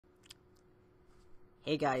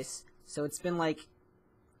Hey guys, so it's been like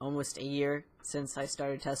almost a year since I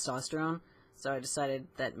started testosterone, so I decided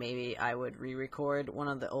that maybe I would re-record one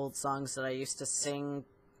of the old songs that I used to sing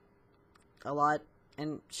a lot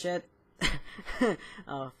and shit.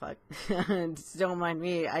 Oh fuck. Don't mind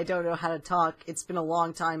me, I don't know how to talk. It's been a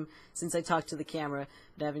long time since I talked to the camera.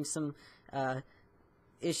 Been having some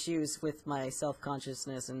issues with my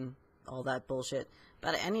self-consciousness and all that bullshit.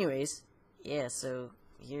 But anyways, yeah, so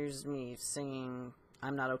here's me singing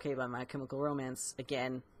I'm Not Okay by My Chemical Romance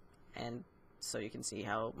again, and so you can see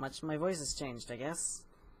how much my voice has changed, I guess.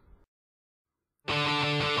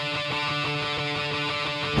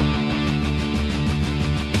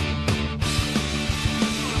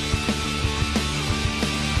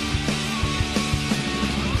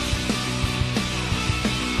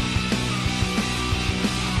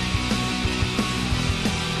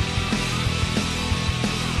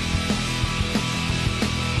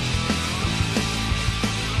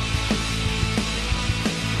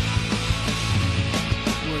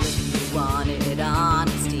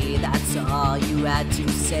 Honesty, that's all you had to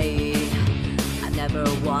say. I never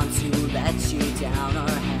want to let you down or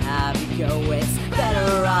have you go. It's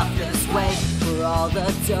better off this way. For all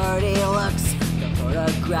the dirty looks, the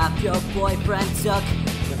photograph your boyfriend took.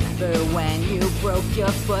 Remember when you broke your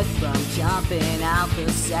foot from jumping out the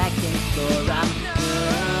second floor? I'm not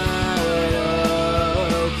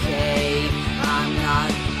okay. I'm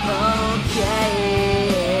not okay.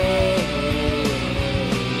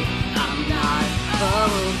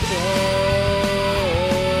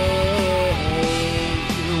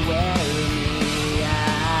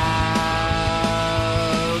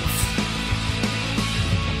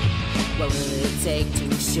 Take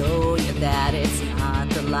to show you that it's not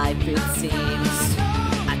the life it seems.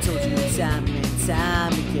 I told you time and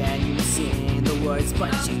time again, you've seen the words,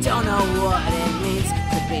 but you don't know what it means.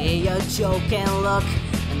 To be a joke and look,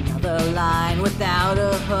 another line without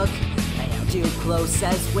a hook. I held you close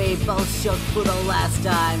as we both shook for the last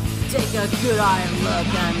time. Take a good iron look.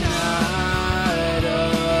 I'm not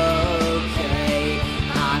okay.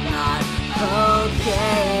 I'm not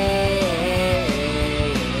okay.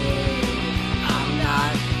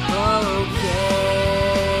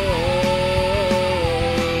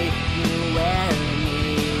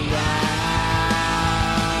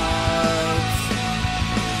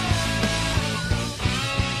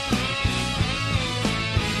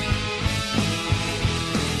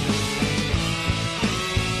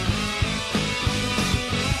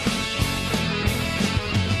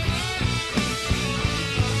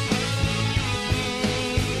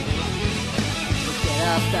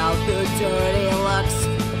 About the dirty looks,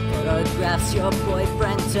 the photographs your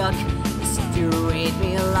boyfriend took. You said you read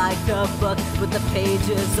me like a book, but the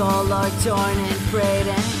pages all are torn and frayed.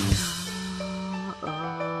 And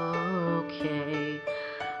okay,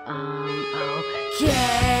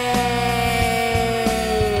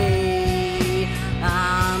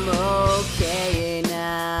 I'm okay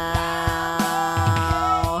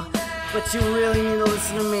now. But you really need to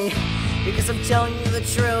listen to me, because I'm telling you the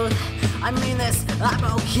truth. I mean this, I'm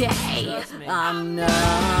okay. I'm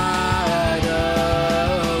not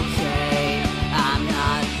okay. I'm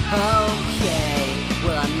not okay.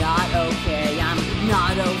 Well, I'm not okay. I'm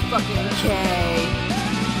not fucking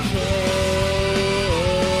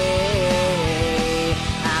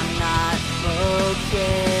I'm not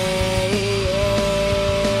okay.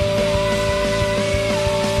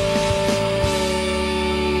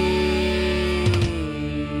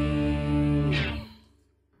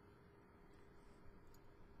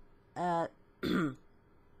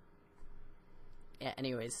 Yeah,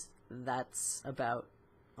 anyways, that's about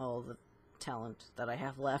all the talent that I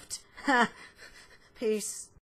have left. Peace.